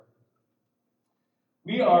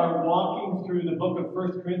We are walking through the book of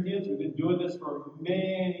 1 Corinthians. We've been doing this for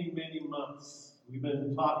many, many months. We've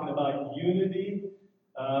been talking about unity,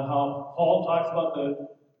 how Paul talks about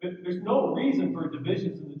there's no reason for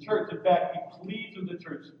divisions in the church. In fact, he pleads with the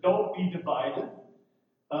church, don't be divided.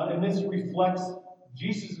 And this reflects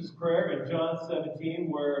Jesus' prayer in John 17,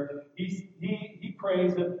 where he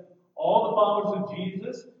prays that all the followers of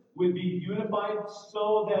Jesus would be unified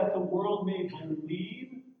so that the world may believe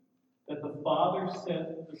that the Father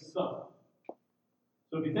sent the Son.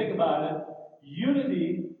 So if you think about it,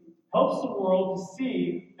 unity helps the world to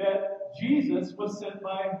see that Jesus was sent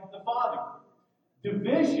by the Father.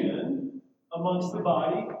 Division amongst the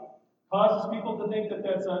body causes people to think that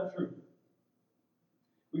that's not true.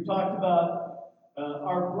 We talked about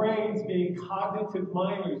our brains being cognitive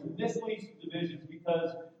minors, and this leads to divisions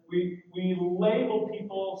because we label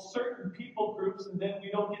people, certain people groups, and then we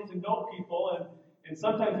don't get to know people, and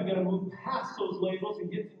sometimes we got to move past those labels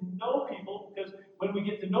and get to know people, because when we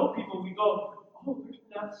get to know people, we go, oh,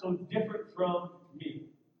 they're not so different from me.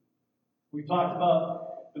 We talked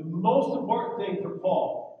about the most important thing for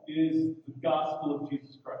Paul is the gospel of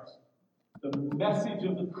Jesus Christ, the message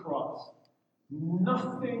of the cross.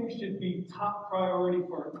 Nothing should be top priority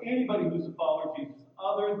for anybody who's a follower of Jesus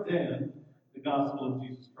other than the gospel of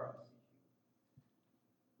Jesus Christ.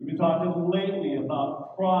 We've been talking lately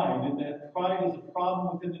about pride, and that pride is a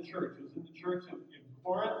problem within the church. It was in the church in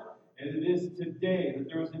Corinth, and it is today, that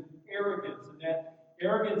there is an arrogance, and that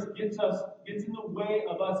arrogance gets in the way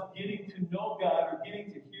of us getting to know God or getting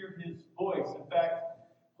to hear His voice. In fact,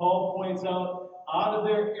 Paul points out of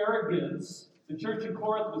their arrogance, the church in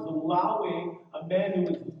Corinth was allowing a man who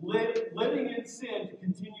was living in sin to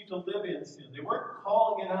continue to live in sin. They weren't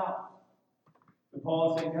calling it out. And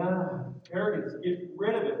Paul is saying, arrogance, get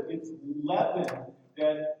rid of it. It's leaven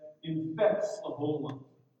that infects the whole lump.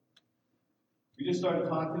 We just started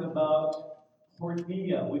talking about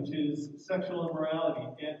porneia, which is sexual immorality,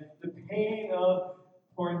 and the pain of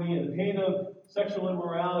porneia, the pain of sexual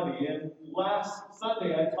immorality. And last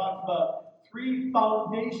Sunday, I talked about 3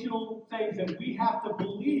 foundational things that we have to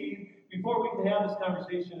believe before we can have this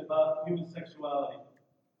conversation about human sexuality.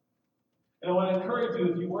 And I want to encourage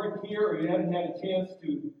you, if you weren't here or you haven't had a chance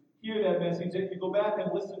to hear that message, that you go back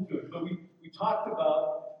and listen to it. But we talked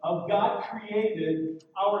about how God created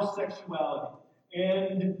our sexuality.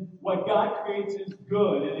 And what God creates is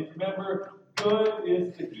good. And if you remember, good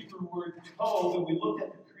is the Hebrew word tov. And we looked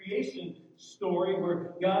at the creation story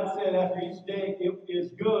where God said after each day it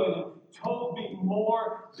is good. And tov being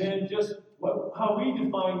more than just how we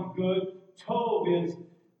define good. Tov is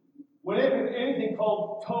whatever, anything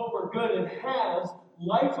called tov or good, it has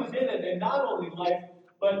life within it, and not only life,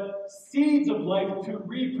 but seeds of life to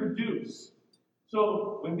reproduce.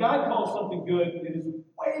 So when God calls something good, it is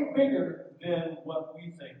way bigger than what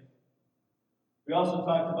we think. We also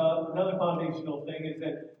talked about another foundational thing is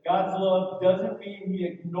that God's love doesn't mean He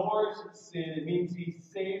ignores sin. It means He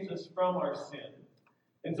saves us from our sin.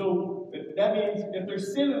 And so that means if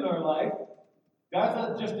there's sin in our life, God's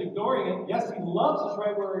not just ignoring it. Yes, He loves us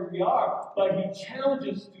right where we are, but He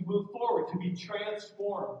challenges us to move forward, to be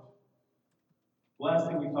transformed. The last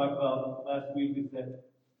thing we talked about last week is that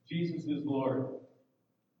Jesus is Lord.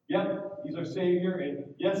 Yep, He's our Savior,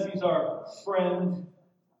 and yes, He's our friend.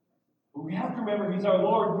 But we have to remember He's our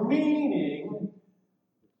Lord, meaning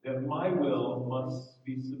that my will must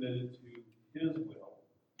be submitted to His will,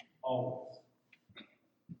 always.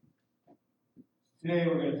 Today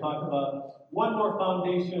we're going to talk about one more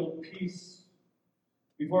foundational piece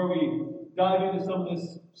before we dive into some of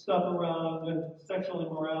this stuff around sexual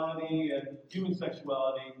immorality and human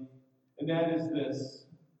sexuality, and that is this.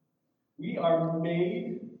 We are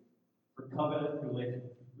made for covenant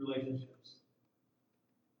relationships.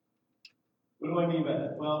 What do I mean by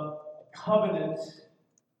that? Well, a covenant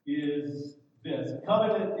is this. A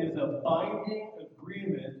covenant is a binding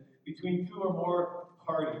agreement between 2 or more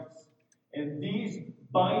parties. And these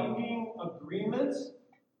binding agreements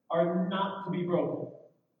are not to be broken.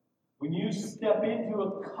 When you step into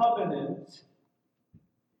a covenant,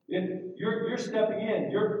 you're stepping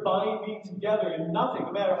in. You're binding together, and nothing,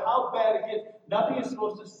 no matter how bad it gets, nothing is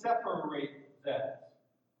supposed to separate that.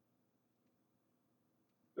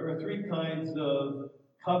 There are 3 kinds of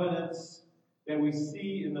covenants that we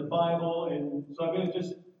see in the Bible, and so I'm going to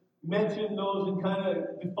just mention those and kind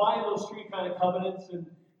of define those 3 kind of covenants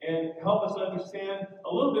and help us understand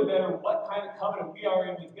a little bit better what kind of covenant we are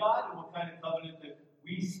in with God and what kind of covenant that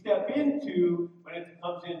we step into when it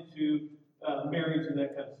comes into marriage and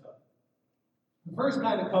that kind of stuff. The first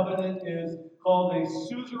kind of covenant is called a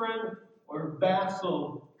suzerain or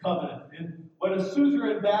vassal covenant. And But a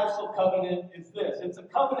suzerain vassal covenant is this. It's a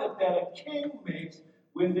covenant that a king makes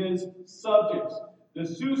with his subjects. The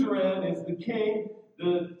suzerain is the king.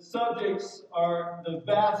 The subjects are the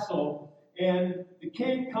vassal. And the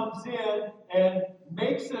king comes in and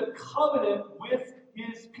makes a covenant with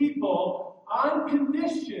his people on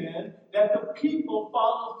condition that the people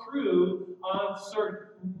follow through on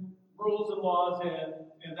certain rules and laws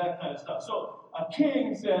and that kind of stuff. So a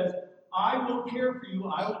king says, I will care for you,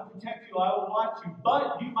 I will protect you, I will watch you,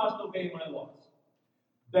 but you must obey my laws.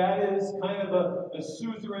 That is kind of a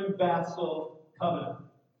suzerain vassal covenant.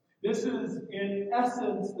 This is, in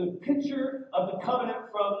essence, the picture of the covenant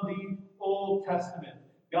from the Old Testament.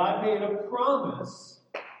 God made a promise,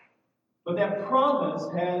 but that promise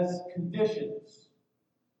has conditions.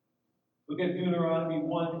 Look at Deuteronomy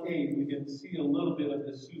 1:8. We can see a little bit of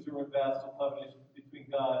the suzerain vassal covenant between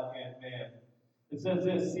God and man. It says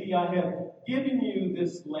this, see, I have given you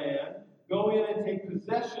this land. Go in and take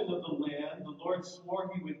possession of the land the Lord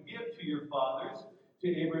swore he would give to your fathers, to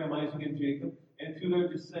Abraham, Isaac, and Jacob, and to their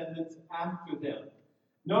descendants after them.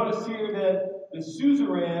 Notice here that the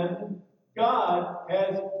suzerain, God,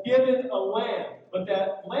 has given a land, but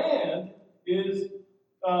that land is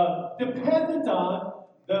dependent on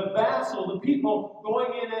the vassal, the people,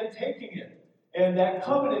 going in and taking it. And that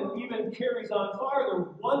covenant even carries on farther.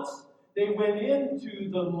 Once they went into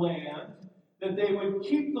the land, that they would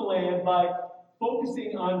keep the land by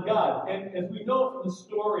focusing on God. And as we know from the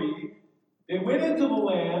story, they went into the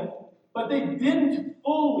land, but they didn't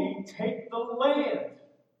fully take the land.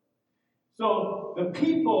 So the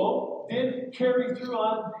people didn't carry through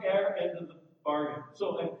on their end of the bargain.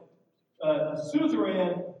 So a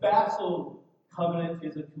suzerain vassal covenant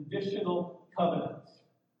is a conditional covenant.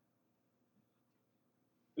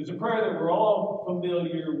 There's a prayer that we're all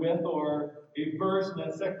familiar with, or a verse in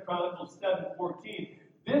that 2 Chronicles 7:14.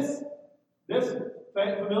 This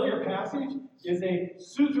familiar passage is a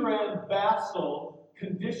suzerain vassal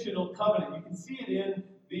conditional covenant. You can see it in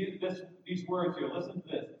these words here. Listen to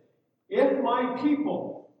this. If my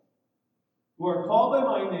people, who are called by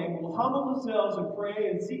my name, will humble themselves and pray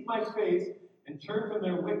and seek my face and turn from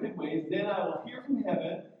their wicked ways, then I will hear from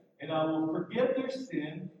heaven, and I will forgive their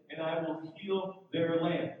sin, and I will heal their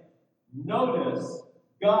land. Notice,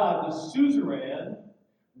 God, the suzerain,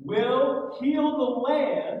 will heal the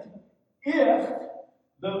land if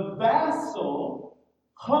the vassal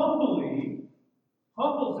humbly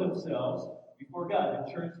humbles themselves before God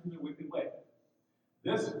and turns from their wicked way.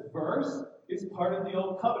 This verse is part of the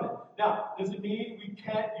Old Covenant. Now, does it mean we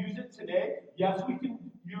can't use it today? Yes, we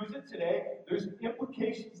can use it today. There's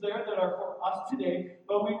implications there that are for us today,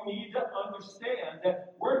 but we need to understand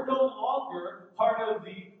that we're no longer part of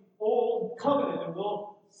the Old Covenant, and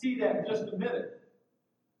we'll see that in just a minute.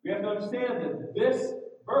 We have to understand that this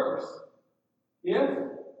verse, if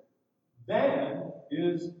then,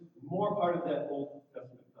 is more part of that Old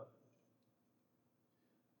Testament covenant.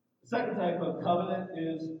 The second type of covenant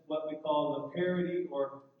is what we call the parity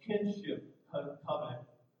or kinship covenant.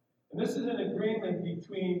 And this is an agreement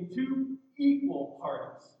between two equal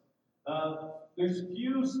parties. There's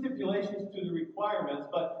few stipulations to the requirements,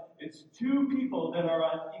 but it's two people that are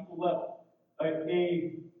on equal level.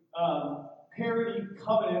 A parity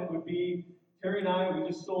covenant would be, Terry and I, we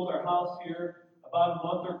just sold our house here about a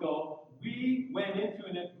month ago. We went into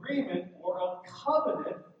an agreement or a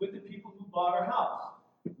covenant with the people who bought our house.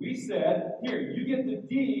 We said, here, you get the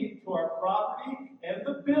deed to our property and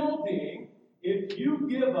the building if you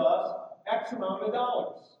give us X amount of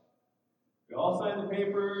dollars. We all signed the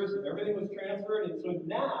papers, everything was transferred, and so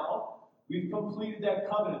now we've completed that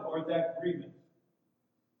covenant or that agreement.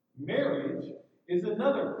 Marriage is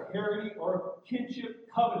another parity or kinship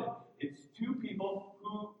covenant. It's two people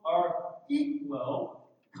who are equal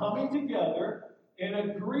coming together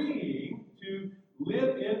and agreeing to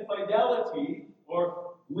live in fidelity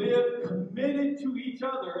or live committed to each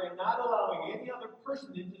other and not allowing any other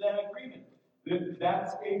person into that agreement.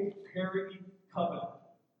 That's a parity covenant.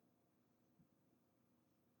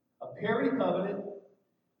 A parity covenant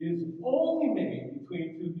is only made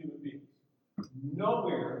between two human beings.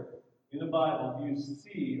 Nowhere in the Bible do you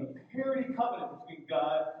see a parity covenant between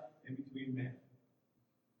God and between man.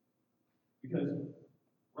 Because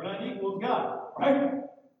we're not equal with God, right?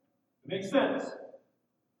 It makes sense.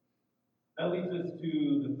 That leads us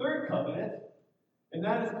to the third covenant, and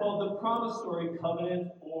that is called the promissory covenant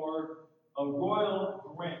or a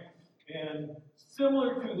royal grant. And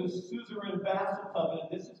similar to the suzerain vassal covenant,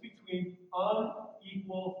 this is between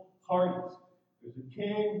unequal parties. There's a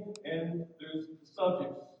king and there's the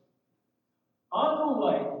subjects.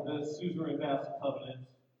 Unlike the suzerain vassal covenant,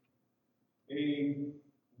 a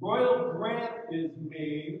royal grant is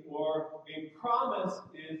made or a promise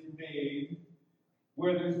is made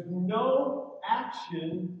where there's no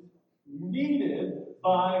action needed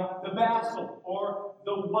by the vassal or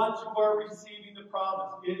the ones who are receiving the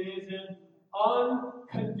promise. It is an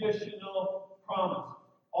unconditional promise.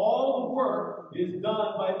 All the work is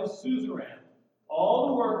done by the suzerain. All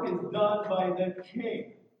the work is done by the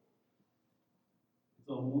king. It's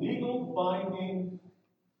a legal binding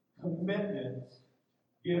commitment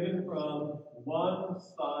given from one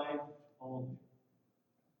side only.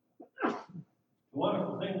 The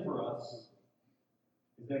wonderful thing for us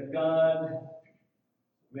is that God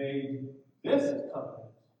made this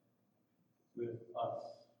covenant with us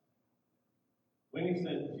when He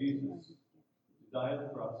sent Jesus to die on the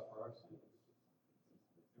cross for our sins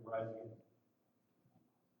and rise again.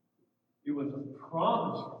 It was a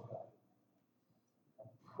promise from God.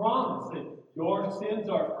 A promise that your sins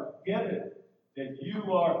are forgiven, that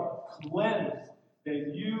you are cleansed,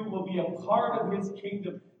 that you will be a part of His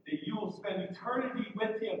kingdom, that you will spend eternity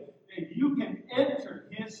with Him, that you can enter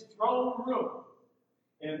His throne room.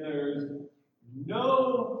 And there's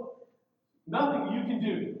nothing you can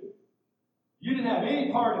do. You didn't have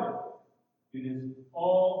any part of it. It is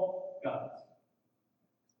all God's.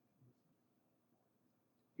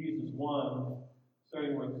 Ephesians 1,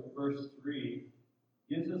 starting with verse 3,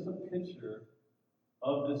 gives us a picture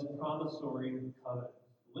of this promissory covenant.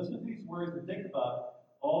 Listen to these words and think about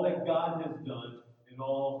all that God has done and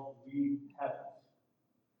all we haven't.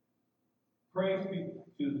 Praise be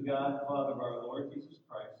to the God, Father of our Lord Jesus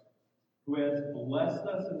Christ, who has blessed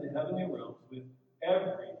us in the heavenly realms with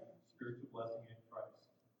every spiritual blessing in Christ.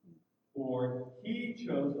 For He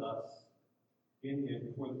chose us in Him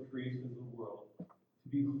before the creation of the world to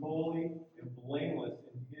be holy and blameless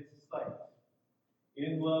in His sight.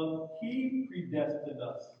 In love, He predestined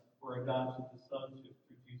us for adoption to sonship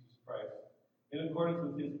through Jesus Christ, in accordance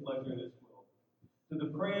with His pleasure and His will, to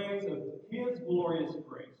the praise of His glorious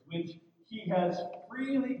grace, which He has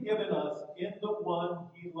freely given us in the one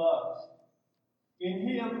He loves. In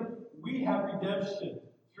Him we have redemption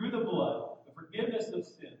through the blood, the forgiveness of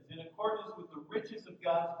sins, in accordance with the riches of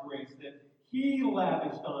God's grace that He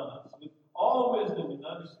lavished on us with all wisdom and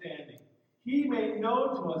understanding. He made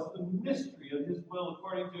known to us the mystery of His will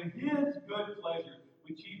according to His good pleasure,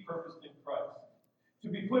 which He purposed in Christ, to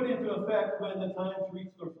be put into effect when the times reach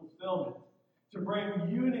their fulfillment, to bring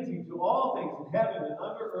unity to all things in heaven and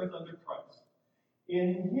under earth under Christ.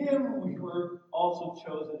 In Him we were also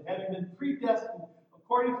chosen, having been predestined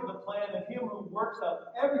according to the plan of Him who works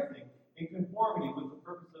out everything in conformity with the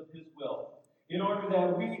purpose of His will, in order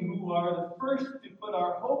that we who are the first to put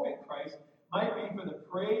our hope in Christ might be for the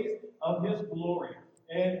praise of His glory.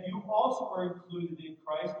 And you also were included in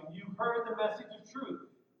Christ when you heard the message of truth,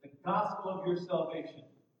 the gospel of your salvation.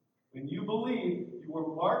 When you believed, you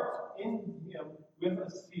were marked in Him with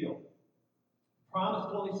a seal, the promised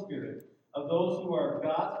Holy Spirit of those who are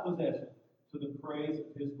God's possession, to the praise of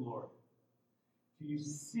His glory. Do you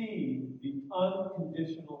see the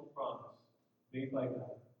unconditional promise made by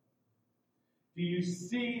God? Do you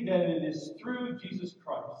see that it is through Jesus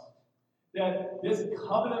Christ that this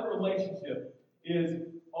covenant relationship is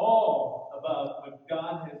all about what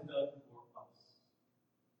God has done for us?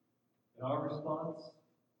 And our response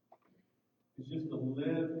is just to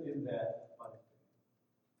live in that by faith.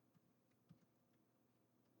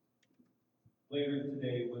 Later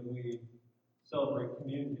today, when we celebrate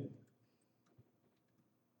communion,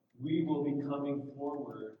 we will be coming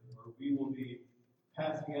forward, or we will be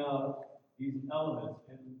passing out these elements,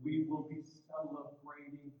 and we will be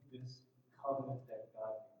celebrating this covenant that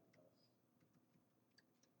God gave us.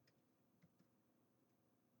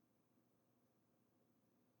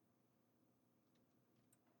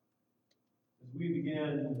 As we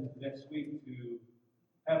begin next week to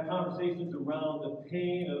have conversations around the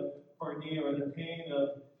pain of porneia, or the pain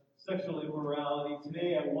of sexual immorality,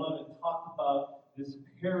 today I want to talk about this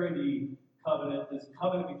parity covenant, this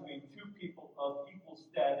covenant between two people of equal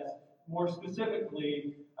status, more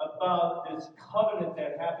specifically about this covenant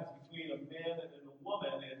that happens between a man and a woman.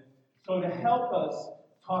 And so to help us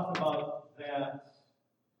talk about that,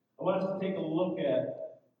 I want us to take a look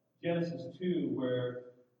at Genesis 2, where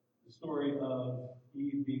the story of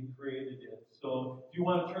Eve being created is. So if you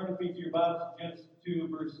want to turn with me to your Bibles to Genesis 2,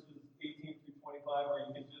 verses 18 through 25, or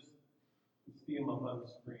you can just see them up on the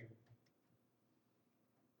screen.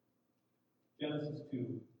 Genesis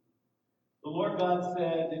 2. The Lord God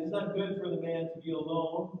said, "It is not good for the man to be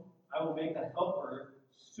alone. I will make a helper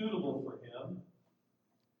suitable for him."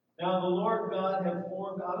 Now the Lord God had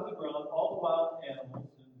formed out of the ground all the wild animals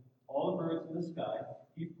and all the birds in the sky,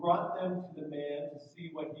 he brought them to the man to see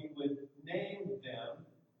what he would name them.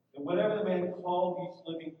 And whatever the man called each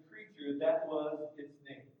living creature, that was its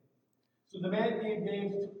name. So the man gave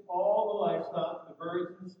names to all the livestock, the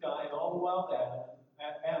birds in the sky, and all the wild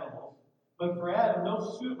animals. But for Adam,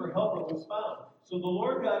 no suitable helper was found. So the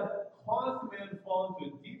Lord God caused the man to fall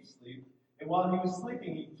into a deep sleep. And while he was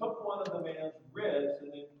sleeping, he took one of the man's ribs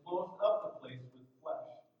and then closed up the place with flesh.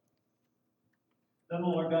 Then the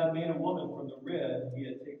Lord God made a woman from the rib he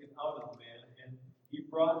had taken out of the man, and he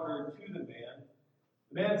brought her to the man.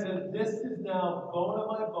 The man said, "This is now bone of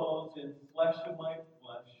my bones and flesh of my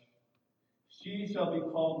flesh. She shall be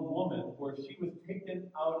called woman, for she was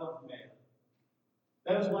taken out of man."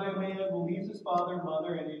 That is why a man leaves his father and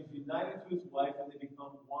mother and is united to his wife, and they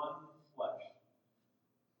become one flesh.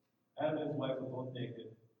 Adam and his wife were both naked,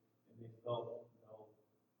 and they felt no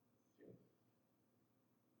shame.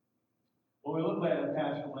 When we look at a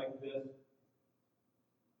passage like this,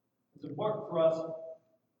 it's important for us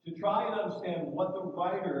to try and understand what the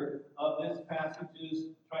writer of this passage is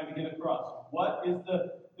trying to get across. What is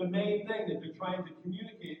the main thing that they're trying to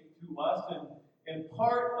communicate to us? And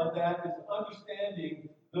part of that is understanding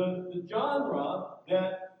the genre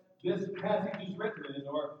that this passage is written in,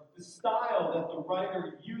 or the style that the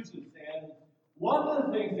writer uses. And one of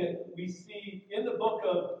the things that we see in the book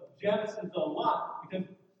of Genesis a lot, because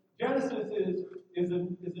Genesis is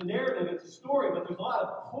a narrative, it's a story, but there's a lot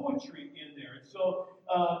of poetry in there. And so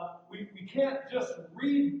we can't just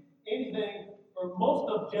read anything, or most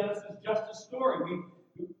of Genesis, just a story.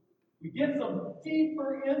 We get some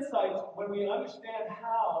deeper insights when we understand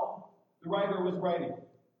how the writer was writing.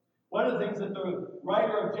 One of the things that the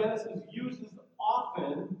writer of Genesis uses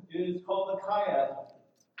often is called a chiasm.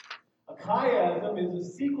 A chiasm is a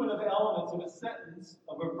sequence of elements of a sentence,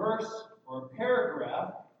 of a verse or a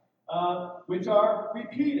paragraph, which are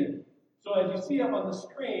repeated. So as you see up on the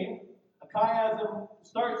screen, a chiasm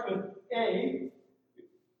starts with A.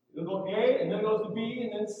 It'll go A, and then it goes to B,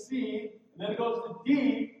 and then C, and then it goes to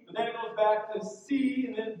D, but then it goes back to C,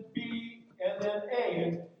 and then B, and then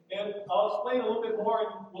A. And I'll explain a little bit more,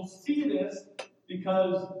 and we'll see this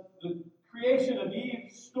because the creation of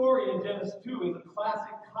Eve's story in Genesis 2 is a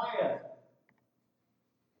classic chiasm.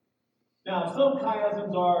 Now, some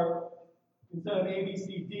chiasms are, instead of A, B,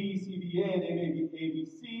 C, D, C, B, A, they may be A, B,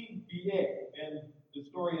 C, B, A. And the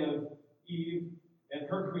story of Eve and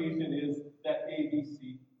her creation is that A, B,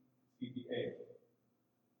 C, C, B, A.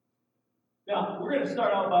 Now, we're going to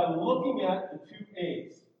start out by looking at the two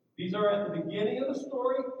A's. These are at the beginning of the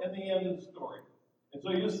story and the end of the story. And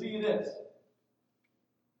so you'll see this.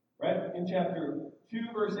 Right? In chapter 2,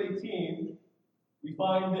 verse 18, we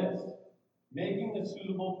find this. Making a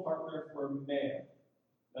suitable partner for man.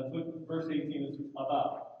 That's what verse 18 is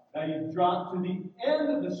about. Now you drop to the end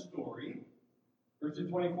of the story, verses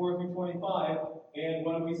 24 through 25, and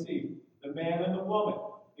what do we see? The man and the woman,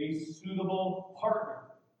 a suitable partner.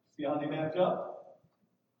 See how they match up?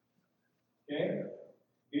 Okay?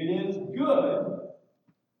 It is good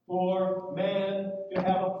for man to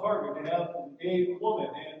have a partner, to have a woman.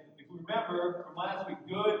 And if we remember from last week,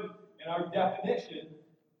 good in our definition,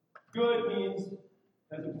 good means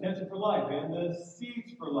has the potential for life and the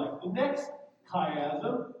seeds for life. The next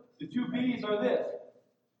chiasm, the two B's are this.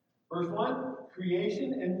 First one,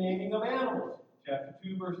 creation and naming of animals. Chapter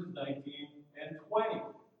 2, verses 19 and 20.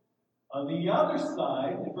 On the other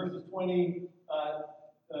side, in verses 22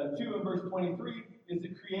 and verse 23, is the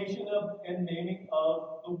creation of and naming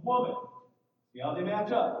of the woman. See how they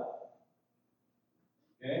match up?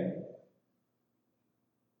 Okay?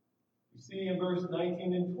 You see in verse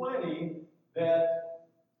 19 and 20 that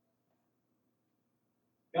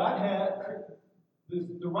God had,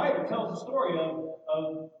 the writer tells the story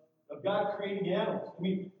of God creating animals. I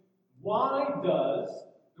mean, why does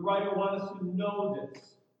the writer want us to know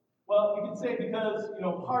this? Well, we can say because,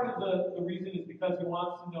 part of the reason is because he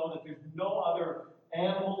wants to know that there's no other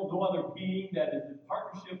animal, no other being that is in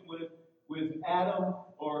partnership with Adam,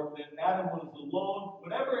 or that Adam was alone.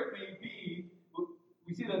 Whatever it may be,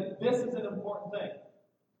 we see that this is an important thing.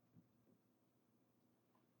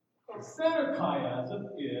 The center chiasm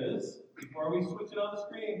is, before we switch it on the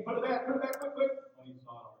screen, put it back, quick. Oh, you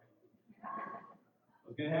saw it already. I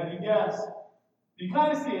was going to have you guess. You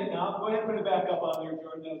kind of see it now. Go ahead and put it back up on there,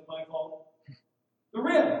 Jordan. That was my fault. The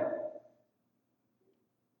rib.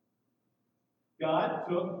 God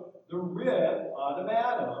took the rib out of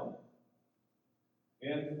Adam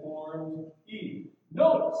and formed Eve.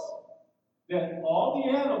 Notice that all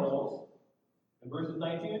the animals, in verses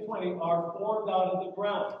 19 and 20, are formed out of the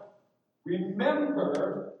ground.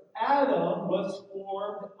 Remember, Adam was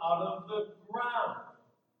formed out of the ground.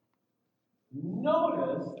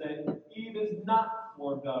 Notice that Eve is not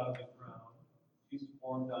formed out of the ground. She's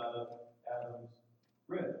formed out of Adam's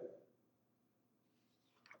rib.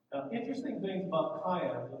 Now, interesting things about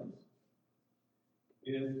chiasms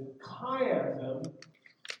is chiasm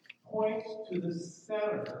points to the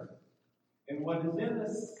center, and what is in the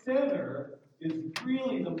center is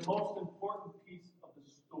really the most important piece of the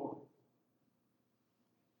story.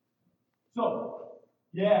 So,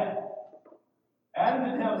 yeah, Adam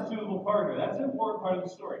didn't have a suitable partner. That's an important part of the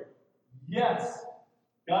story. Yes,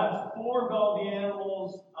 God formed all the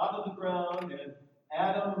animals out of the ground, and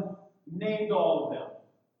Adam named all of them.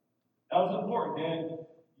 That was important. And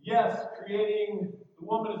yes, creating the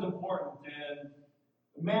woman is important, and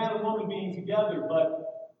the man and woman being together,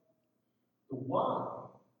 but the why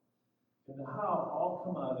and the how all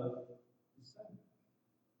come out of the center,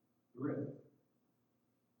 the rib.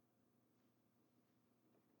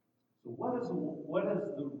 So what does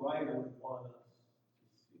the writer want us to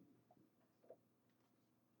see?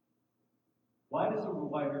 Why does the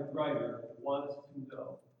writer want us to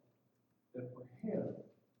know that for him,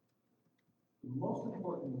 the most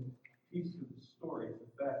important piece of the story is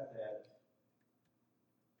the fact that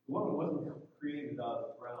the woman wasn't created out of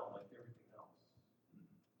the ground like everything else,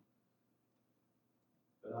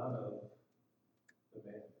 but out of the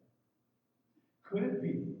man. Could it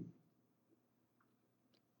be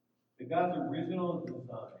that God's original design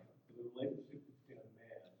for the relationship between a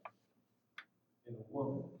man and a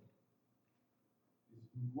woman is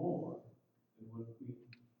more than what we think?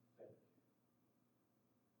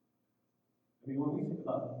 I mean, when we think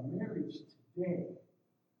about marriage today, I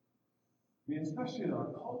mean, especially in our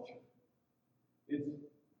culture, it's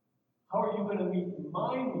how are you going to meet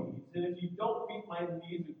my needs? And if you don't meet my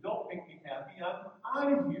needs or don't make me happy, I'm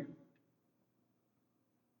out of here.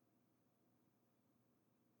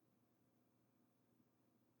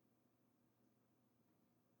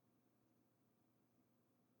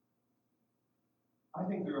 I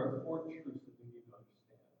think there are four truths that we need to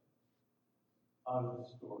understand out of the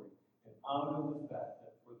story and out of the fact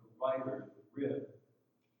that for the writer, the rib is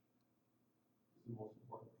the most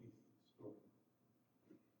important piece of the story.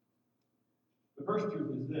 The first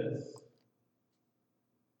truth is this: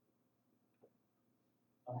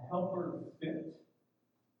 a helper fit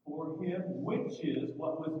for him, which is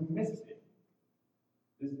what was missing.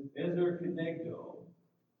 This Ezer Kenegdo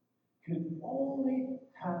can only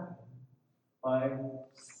happen by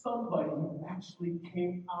somebody who actually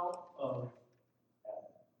came out of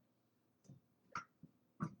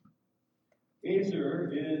Adam.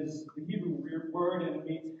 Ezer is the Hebrew word, and it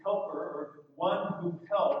means helper, or one who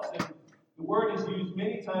helps. And the word is used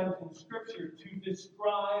many times in Scripture to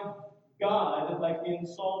describe God, like in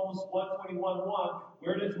Psalms 121:1,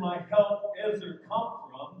 where does my help, Ezer, come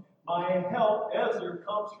from? My help, Ezer,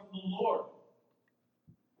 comes from the Lord.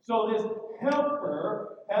 So this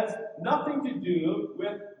helper has nothing to do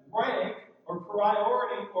with rank or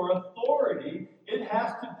priority or authority. It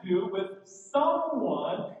has to do with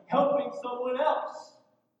someone helping someone else.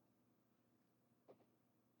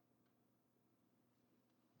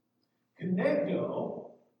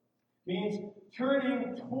 Kenegdo means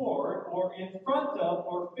turning toward or in front of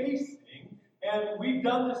or facing. And we've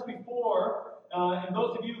done this before. And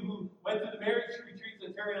those of you who went to the marriage retreats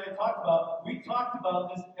that Terry and I talked about, we talked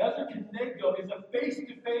about this. Ezer Kenegdo is a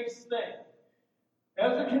face-to-face thing.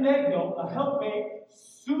 Ezer Kenegdo, a helpmate,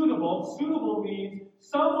 suitable. Suitable means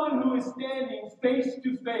someone who is standing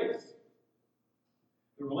face-to-face.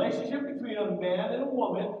 The relationship between a man and a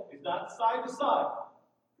woman is not side to side.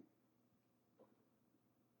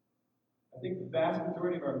 I think the vast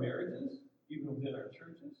majority of our marriages, even within our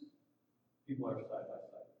churches, people are side by side.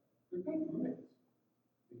 They're good roommates.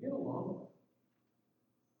 They get along.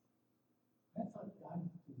 That's not God's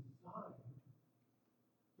design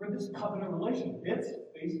for this covenant relationship. It's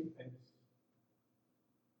face to face.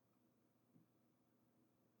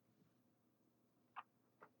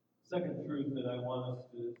 Second truth that I want us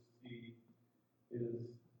to see is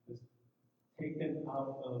this taken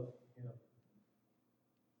out of him.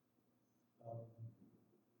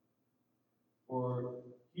 For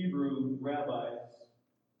Hebrew rabbis,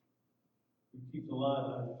 who teach a lot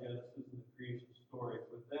on Genesis and the creation story,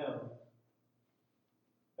 for them,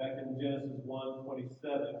 back in Genesis 1:27, where it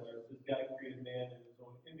says God created man in his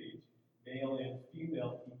own image, male and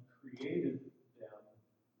female, he created them.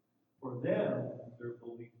 For them, their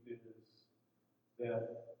belief is that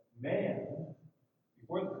man,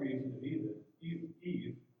 before the creation of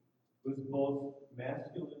Eve was both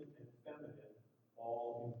masculine and feminine,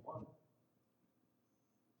 all in one.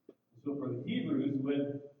 So for the Hebrews,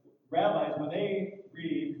 when rabbis, when they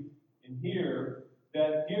read and hear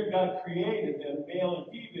that here God created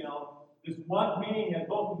one being had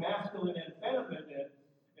both masculine and feminine,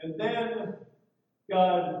 and then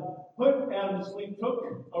God put Adam to sleep,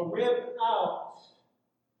 took a rib out.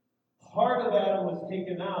 Part of Adam was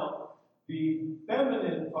taken out. The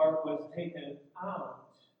feminine part was taken out.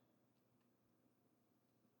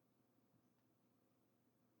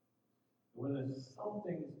 When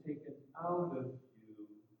something is taken out of you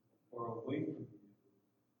or away from you,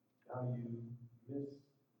 now you miss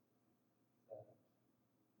that.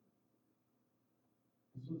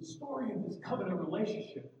 And so the story of this covenant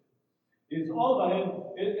relationship is all about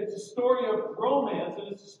it. It's a story of romance, and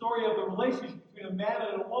it's a story of the relationship between a man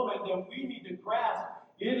and a woman that we need to grasp.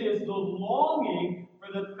 It is the longing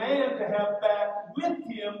for the man to have back with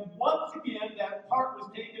him, once again, that part was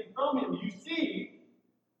taken from him. You see,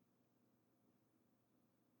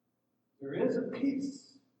 there is a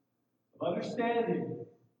piece of understanding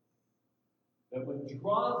that what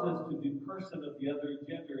draws us to the person of the other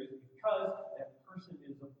gender is because that person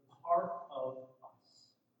is a part of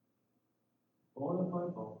us. Bone of my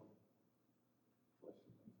bone, flesh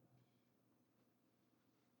of my flesh.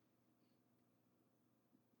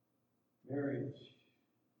 Marriage,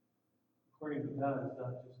 according to God, is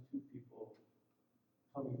not just two people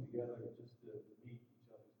coming together just to meet each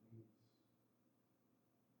other's needs.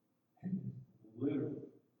 It is literally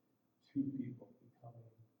two people becoming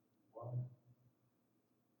one.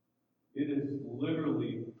 It is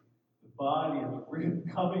literally the body and the rib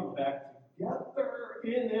coming back together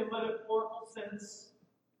in a metaphorical sense.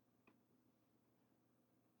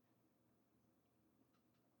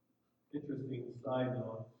 Interesting side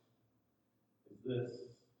note is this.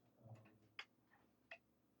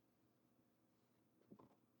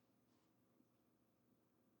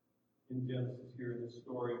 In Genesis, here in the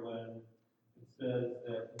story, when it says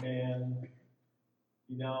that man,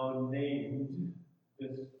 he now named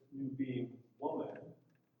this new being woman.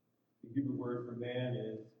 The Hebrew word for man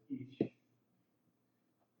is ish.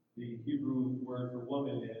 The Hebrew word for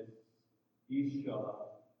woman is isha.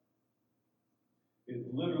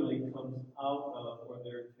 It literally comes out of, or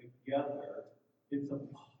they're together. It's a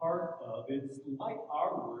part of, it's like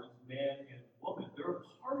our words, man and woman. They're a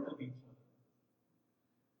part of each other.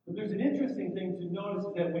 But there's an interesting thing to notice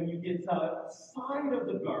that when you get outside of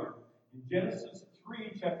the garden, in Genesis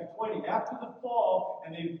 3, chapter 20, after the fall,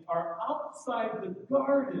 and they are outside the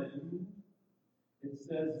garden, it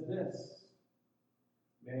says this: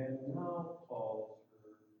 man now calls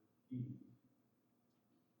her Eve.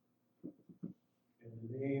 And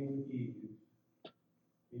the name Eve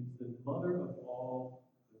means the mother of all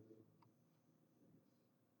living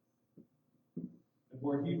things. And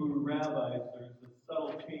for Hebrew rabbis, there's a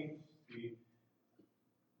subtle change to see.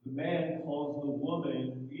 The man calls the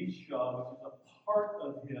woman Isha, which is a part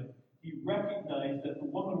of him. He recognized that the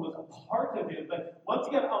woman was a part of him. But once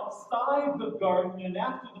he got outside the garden and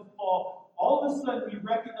after the fall, all of a sudden he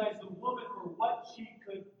recognized the woman for what she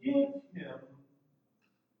could give him.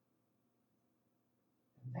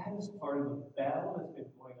 And that is part of the battle that's been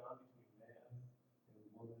going on between man and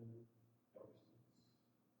woman ever since.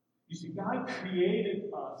 You see, God created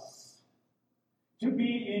us to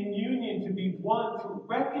be in union, to be one, to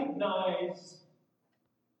recognize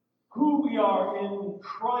who we are in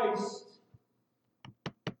Christ,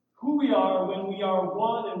 who we are when we are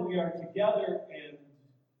one and we are together, and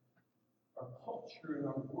our culture and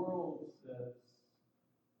our world says,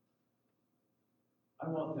 I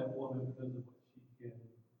want that woman because of what she can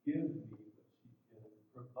give me, what she can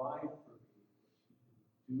provide for me, what she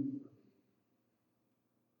can do for me.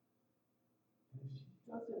 And if she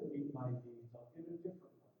doesn't meet my needs, I'll get a different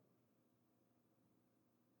one.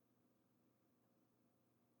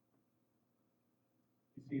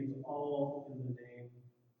 You see, it's all in the name.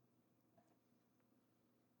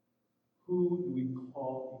 Who do we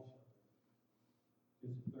call each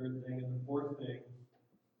other? Is the third thing. And the fourth thing,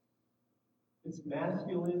 it's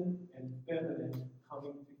masculine and feminine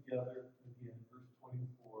coming together again. Verse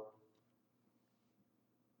 24.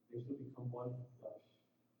 They shall become one flesh.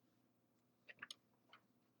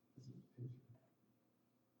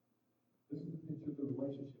 This is the picture of the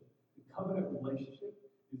relationship. The covenant relationship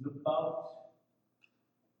is about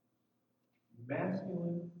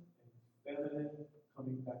masculine and feminine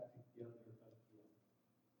coming back together again.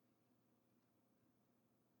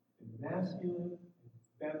 And masculine and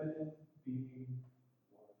feminine being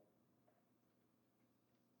one.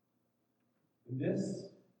 And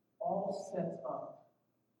this all sets up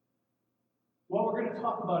what we're going to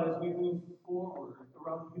talk about as we move forward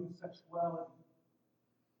around human sexuality.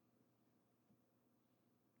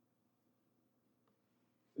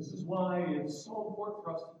 This is why it's so important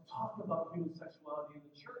for us to talk about human sexuality in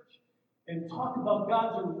the church. and talk about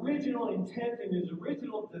God's original intent and His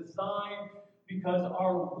original design, because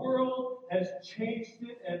our world has changed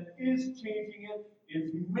it and is changing it.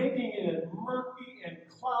 It's making it murky and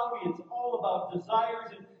cloudy. It's all about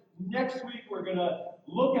desires. And next week we're going to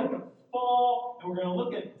look at the fall, and we're going to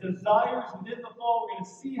look at desires within the fall. We're going to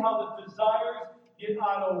see how the desires get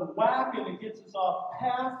out of whack and it gets us off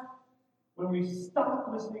path when we stop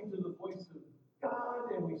listening to the voice of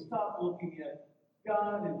God and we stop looking at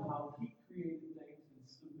God and how He created things and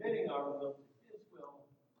submitting our will to His will.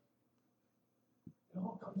 It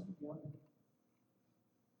all comes together.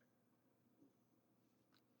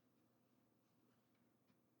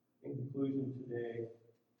 In conclusion today,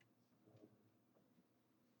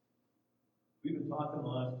 we've been talking the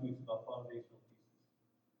last 2 weeks about foundational pieces.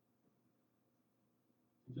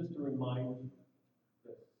 And just to remind you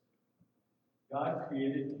this, God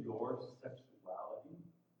created your sexuality,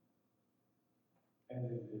 and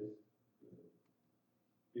it is good.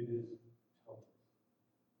 It is total.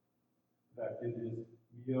 In fact, it is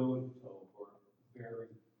myoto, or very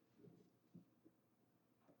good.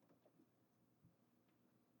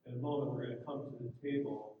 In a moment, we're going to come to the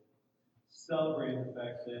table celebrating the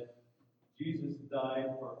fact that Jesus died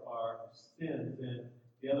for our sins. And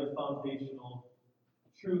the other foundational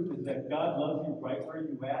truth is that God loves you right where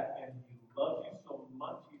you're at, and He loves you so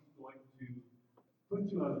much, He's going to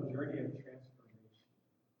put you on a journey of transformation.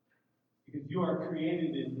 Because you are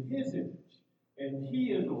created in His image, and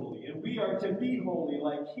He is holy, and we are to be holy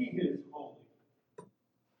like He is holy.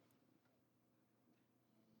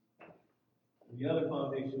 And the other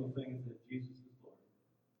foundational thing is that Jesus is Lord.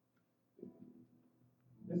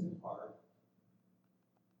 This is hard.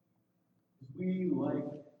 Because we like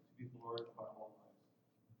to be Lord of our own lives.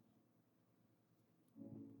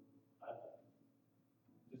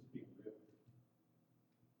 Just being real.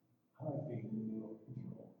 I like being in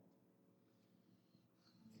control.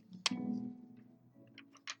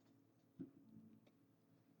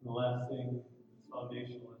 And the last thing that's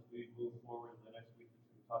foundational as we move forward in the next week as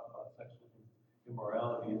we talk about sexual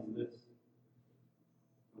immorality is this: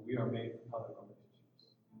 that we are made for covenant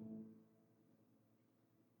relationships.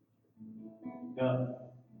 Now,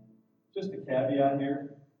 just a caveat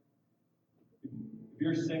here. If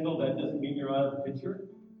you're single, that doesn't mean you're out of the picture.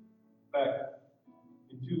 In fact,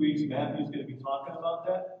 in 2 weeks, Matthew's going to be talking about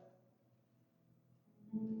that.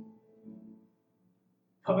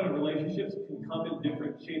 Covenant relationships can come in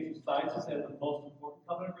different shapes and sizes, and the most important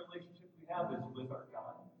covenant relationship we have is with our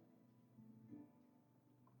God.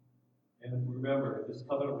 And if we remember, this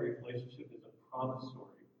covenant relationship is a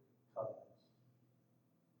promissory covenant.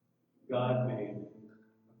 God made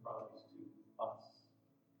a promise to us.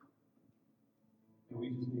 And we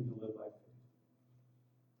just need to live by faith.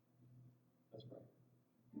 Let's pray.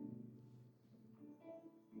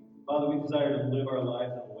 Father, we desire to live our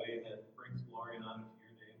lives in a way that brings glory and honor to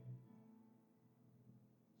your name.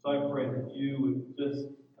 So I pray that you would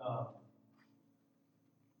just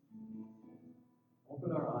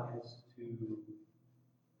open our eyes to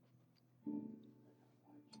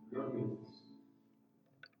your goodness.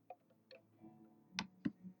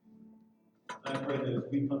 And I pray that as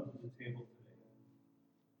we come to the table today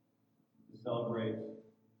to celebrate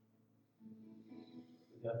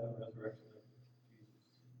the death and resurrection